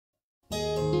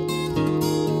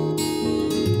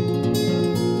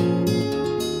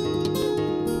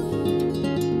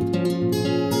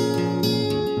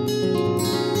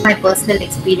my personal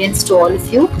experience to all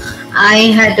of you.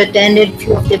 I had attended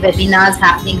few of the webinars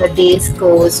happening a day's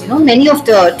course. Many of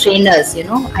the trainers.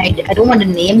 I don't want to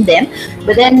name them,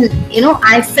 but then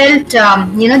I felt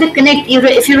the connect.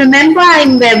 If you remember, I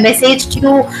messaged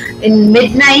you in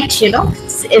midnight.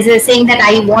 Is saying that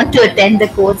I want to attend the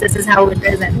course. This is how it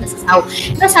is, and this is how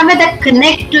somewhere that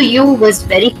connect to you was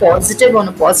very positive on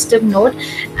a positive note,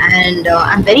 and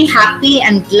I'm very happy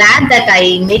and glad that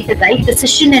I made the right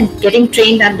decision in getting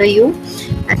trained under you.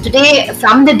 And today,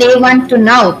 from the day one to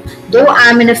now, though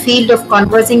I'm in a field of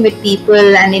conversing with people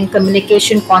and in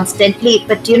communication constantly,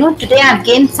 but today I've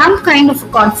gained some kind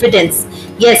of confidence.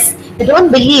 Yes, you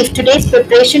don't believe today's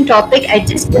preparation topic.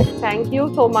 Thank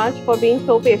you so much for being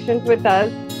so patient with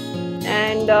us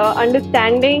and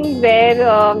understanding where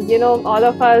all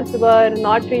of us were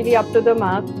not really up to the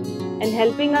mark and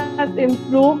helping us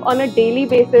improve on a daily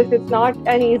basis. It's not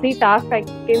an easy task, I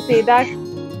can say that,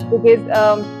 because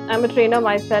I'm a trainer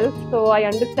myself, so I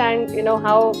understand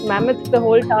how mammoth the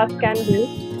whole task can be.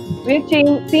 We're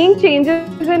seeing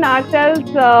changes in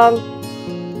ourselves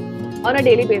on a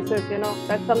daily basis.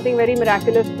 That's something very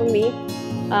miraculous for me.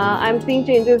 I'm seeing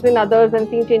changes in others and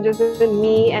seeing changes in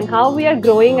me, and how we are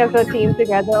growing as a team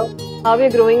together, how we are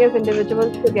growing as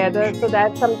individuals together. So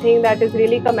that's something that is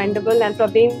really commendable, and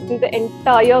probably the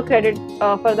entire credit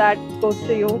for that goes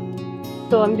to you.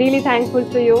 So I'm really thankful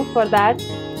to you for that.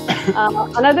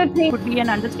 Another thing would be an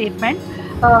understatement.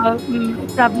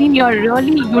 Probably you're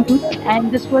really unique, and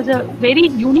this was a very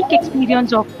unique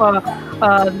experience of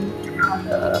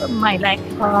my life,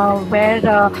 where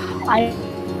I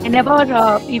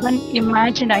never even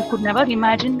imagined. I could never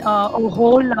imagine a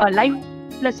whole life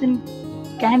lesson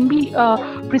can be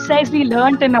precisely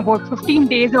learnt in about 15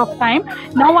 days of time.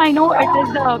 Now I know it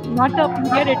is not a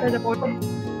period, it is about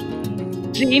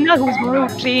a trainer who's going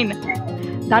to train.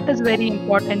 That is very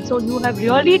important. So you have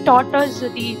really taught us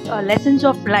the lessons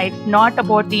of life, not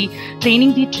about the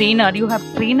training the trainer. You have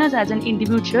trained us as an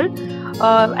individual,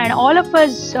 and all of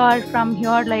us are from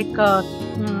here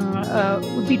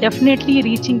would be definitely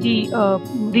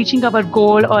reaching our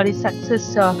goal or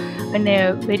success in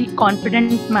a very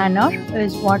confident manner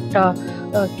is what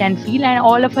can feel, and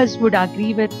all of us would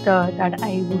agree with that.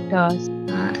 I would.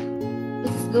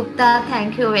 Gupta,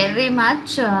 thank you very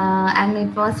much, and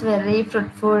it was very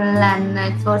fruitful, and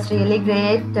it was really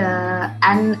great,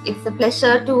 and it's a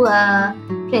pleasure to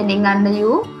training under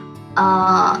you.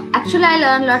 Actually, I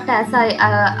learned a lot, as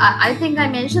I think I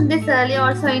mentioned this earlier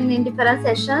also in different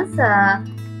sessions.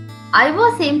 I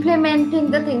was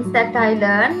implementing the things that I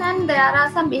learned, and there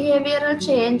are some behavioral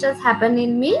changes happen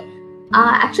in me.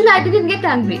 Actually, I didn't get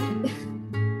angry.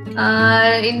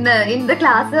 In the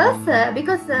classes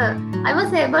because I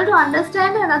was able to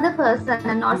understand another person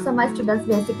and also my students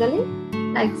basically.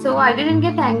 So I didn't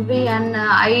get angry, and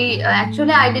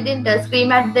I didn't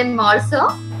scream at them also.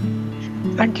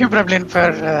 Thank you, Prablin,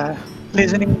 for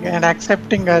listening and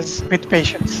accepting us with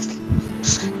patience.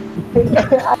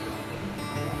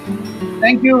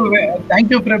 Thank you,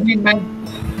 Prablin, man,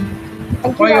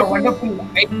 for your wonderful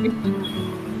guidance.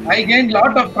 I gained a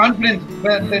lot of confidence.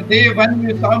 The day when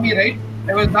you saw me, right,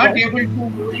 I was not able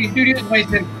to introduce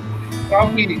myself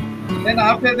properly. Then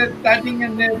after that, starting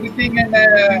and everything, and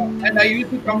I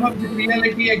used to come up with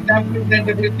reality examples and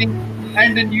everything.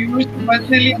 And then you used to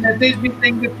personally message me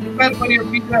saying that prepare for your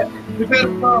feedback, prepare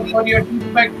for your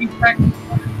feedback.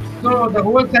 So the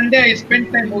whole Sunday I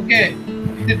spent time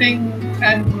sitting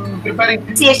and preparing.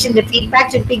 The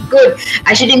feedback should be good.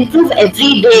 I should improve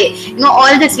every day.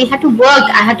 All this we had to work.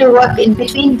 I had to work in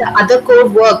between the other core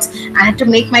works. I had to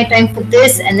make my time for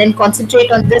this and then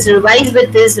concentrate on this, revise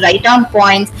with this, write down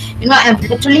points. I've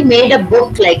literally made a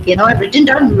book. I've written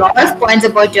down a lot of points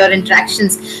about your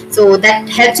interactions. So that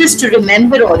helps us to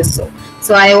remember also.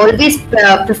 So I always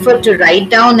prefer to write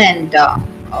down and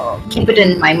keep it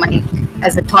in my mind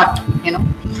as a thought.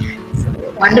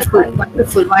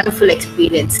 Wonderful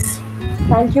experience.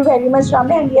 Thank you very much,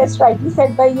 Rami, and yes, rightly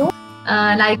said by you.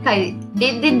 Like I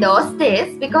did in those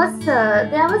days, because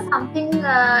there was something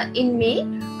in me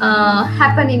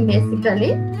happening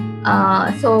basically.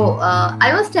 So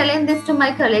I was telling this to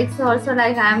my colleagues also,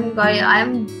 like I'm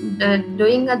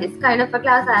doing this kind of a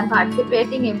class. I am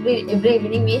participating every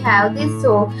evening. We have this,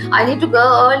 so I need to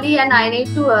go early and I need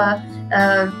to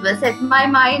set my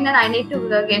mind and I need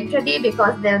to get ready,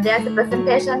 because there's a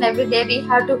presentation every day we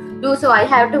have to do. So I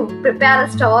have to prepare a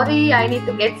story. I need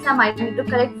to collect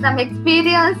some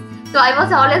experience. So I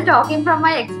was always talking from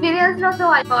my experience now. So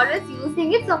I'm always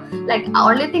using it. So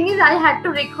only thing is I had to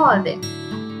recall them.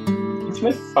 It's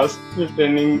my first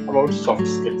training about soft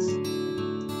skills.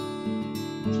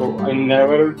 So I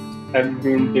never have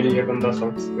been delicate on the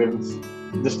soft skills,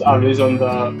 just always on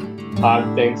the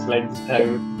hard things, like just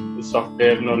having the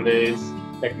software knowledge,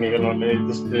 technical knowledge,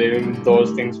 just learning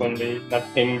those things only,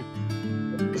 nothing,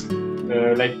 just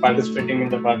like participating in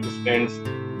the participants,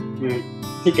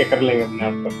 ठीक है कर लेंगे अपने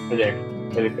आप हो जाएगा,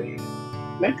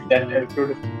 like that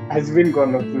attitude has been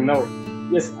gone up now.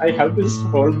 Yes, I have to just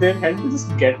hold their hand to just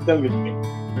get them with me,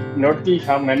 not कि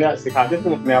हाँ मैंने सिखा दिया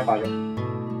तुम अपने आप आ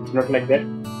जाओ, not like that.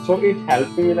 So it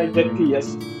helped me like that कि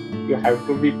yes, you have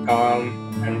to be calm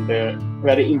and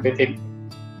very empathetic.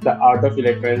 The art of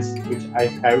eloquence, which I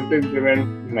have to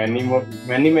implement many more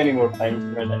times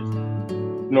in my life,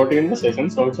 not in the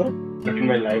sessions also, but in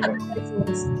my life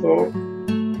also. So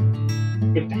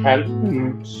it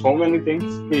helped so many things.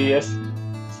 Yes,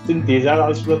 still these are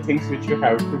also the things which you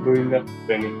have to do in the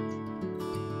training,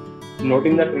 not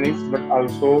in the trainings, but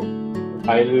also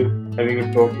while having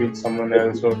a talk with someone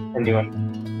else or anyone.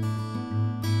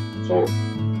 So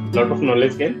lot of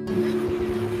knowledge gain.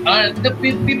 The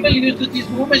people used to see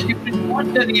so much different.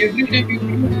 Not that every day you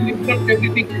used to interrupt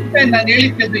everything. And I really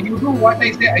said that you do what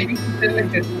I say. I used to tell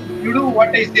like that. You do what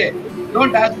I say.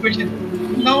 Don't ask questions.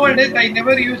 Nowadays, I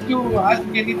never used to ask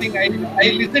anything. I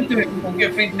listen to him.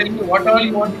 Okay, fine. Tell me what all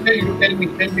you want to tell. You tell me.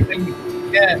 Tell me.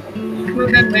 Yeah. So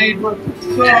then it was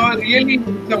really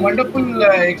it's a wonderful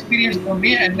experience for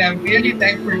me, and I'm really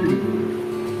thankful to you.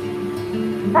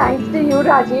 Thanks to you,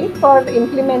 Rajiv, for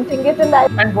implementing it.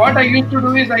 And what I used to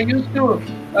do is I used to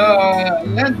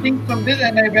learn things from this,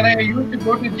 and when I used to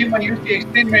go to gym, I used to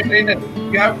explain my trainer,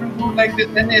 you have to do like this.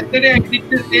 And yesterday I did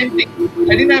the same thing.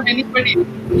 I didn't have anybody to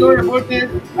know about this.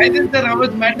 I did the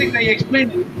Roberts matrix, I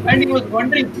explained it, and he was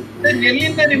wondering, sir,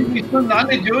 it's no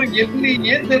knowledge, it's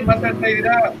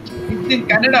in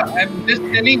Canada. I'm just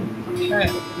telling,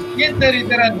 yes sir,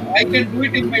 I can do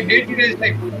it in my day-to-day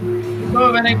life.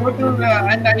 So when I go to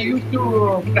and I used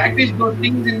to practice those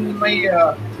things in my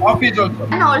office also.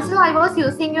 And also I was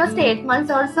using your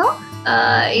statements also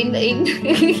in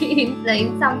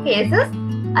in some cases.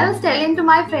 I was telling to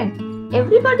my friend,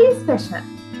 everybody is special.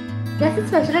 There's a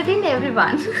specialty in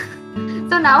everyone.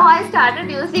 So now I started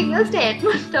using your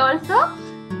statement also.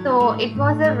 So it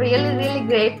was a really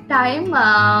great time.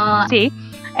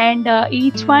 And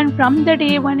each one from the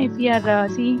day one, if we are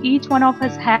seeing, each one of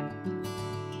us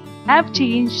have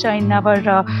changed in our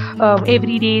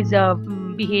everyday's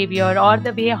behavior, or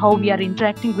the way how we are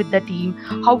interacting with the team,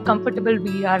 how comfortable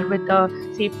we are with the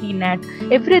safety net,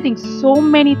 everything. So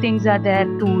many things are there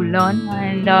to learn,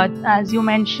 and as you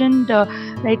mentioned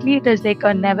rightly, it is like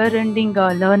a never-ending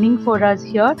learning for us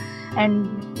here, and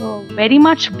very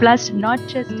much blessed, not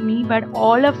just me but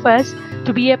all of us,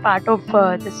 to be a part of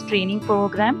this training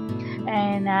program.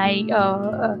 And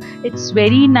it's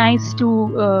very nice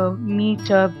to meet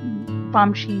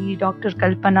Pamshi, Dr.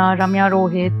 Kalpana, Ramya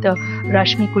Rohit,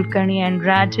 Rashmi Kulkarni, and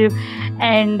Rajiv.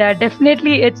 And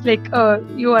definitely it's like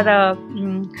you are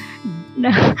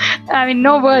I mean,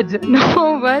 no words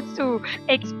to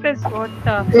express what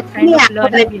kind of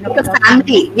learning we have. Like a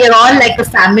family. We are all like a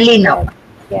family now.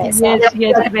 Yes,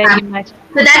 very much.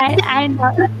 So that's and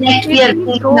next year.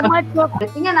 So much of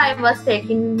everything, and I was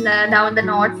taking down the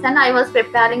notes, and I was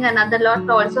preparing another lot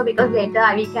also, because later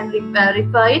we can refer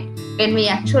it when we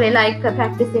actually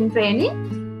practice in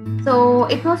training. So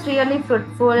it was really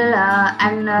fruitful,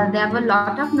 and there were a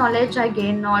lot of knowledge I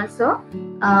gained also.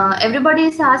 Everybody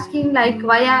is asking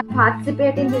why I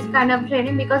participate in this kind of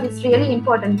training, because it's really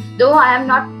important. Though I am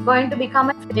not going to become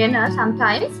a trainer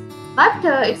sometimes, but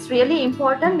it's really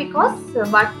important, because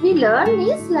what we learn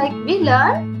is we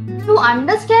learn to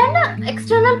understand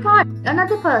external part,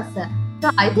 another person. So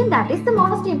I think that is the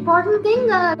most important thing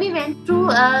we went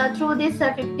through these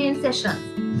 15 sessions.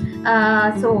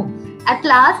 So at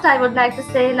last I would like to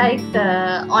say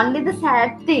only the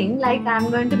sad thing, I'm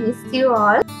going to miss you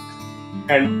all.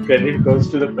 And credit goes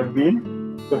to the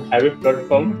Praveen to have a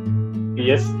platform.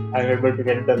 Yes, I'm able to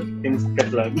get the things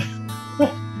get learned.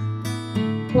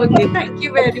 Okay, thank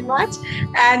you very much.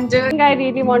 And I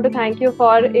really want to thank you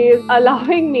for is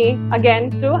allowing me again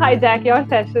to hijack your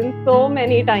session so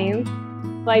many times,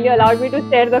 while you allowed me to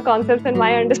share the concepts and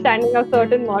my understanding of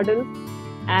certain models.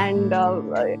 And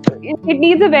it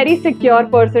needs a very secure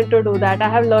person to do that. I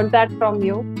have learned that from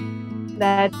you,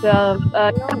 that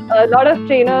a lot of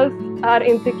trainers are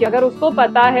insecure. अगर उसको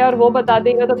पता है और वो बता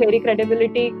देगा तो मेरी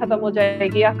credibility खत्म हो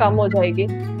जाएगी या कम हो जाएगी.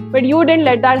 But you didn't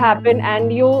let that happen,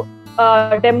 and you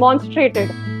demonstrated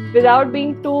without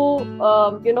being too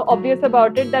obvious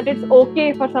about it, that it's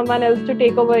okay for someone else to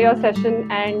take over your session,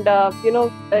 and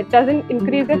it doesn't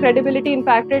increase your credibility. In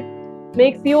fact, it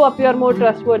makes you appear more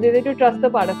trustworthy, that you trust the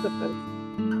participants.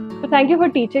 So thank you for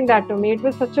teaching that to me. It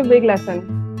was such a big lesson.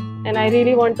 and I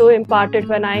really want to impart it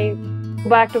when I go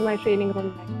back to my training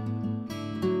room.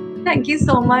 Thank you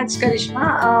so much,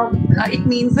 Karishma. It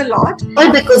means a lot.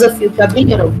 All because of you, Praveen.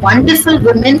 You're a wonderful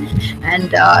woman,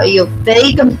 and you're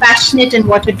very compassionate in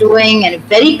what you're doing, and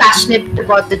very passionate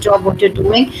about the job what you're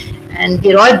doing. And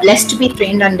we're all blessed to be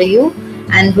trained under you,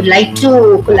 and would like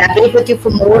to collaborate with you for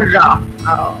more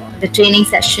the training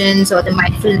sessions or the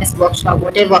mindfulness workshop,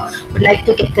 whatever. Would like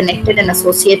to get connected and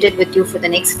associated with you for the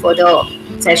next further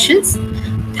sessions.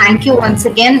 Thank you once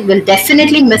again. We'll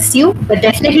definitely miss you, but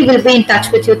definitely will be in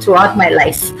touch with you throughout my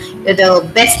life. You're the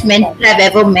best mentor I've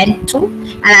ever met to,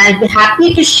 and I'll be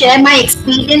happy to share my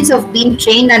experience of being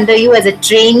trained under you as a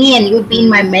trainee, and you being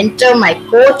my mentor, my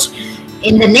coach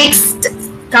in the next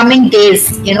coming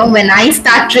days. You know, when I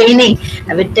start training,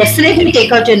 I will definitely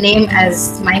take out your name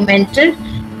as my mentor,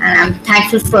 and I'm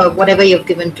thankful for whatever you've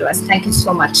given to us. Thank you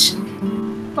so much.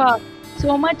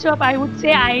 So much of, I would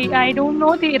say, I don't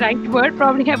know the right word,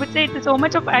 probably I would say it's so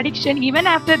much of addiction. Even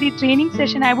after the training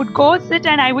session, I would go sit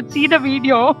and I would see the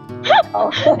video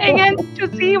again to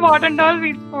see what and all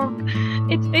we spoke.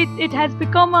 It has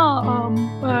become a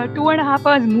 2.5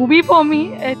 hours movie for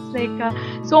me. It's like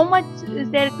so much is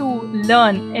there to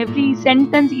learn. Every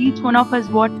sentence, each one of us,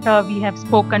 what we have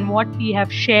spoken, what we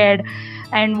have shared,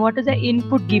 and what is the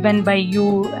input given by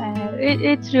you.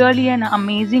 It's really an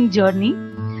amazing journey.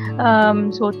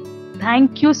 So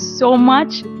thank you so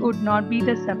much. Would not be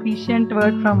the sufficient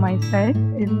word from my side.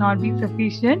 It will not be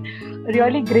sufficient.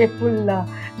 Really grateful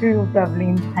to you,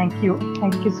 Praveen. Thank you.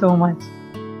 Thank you so much.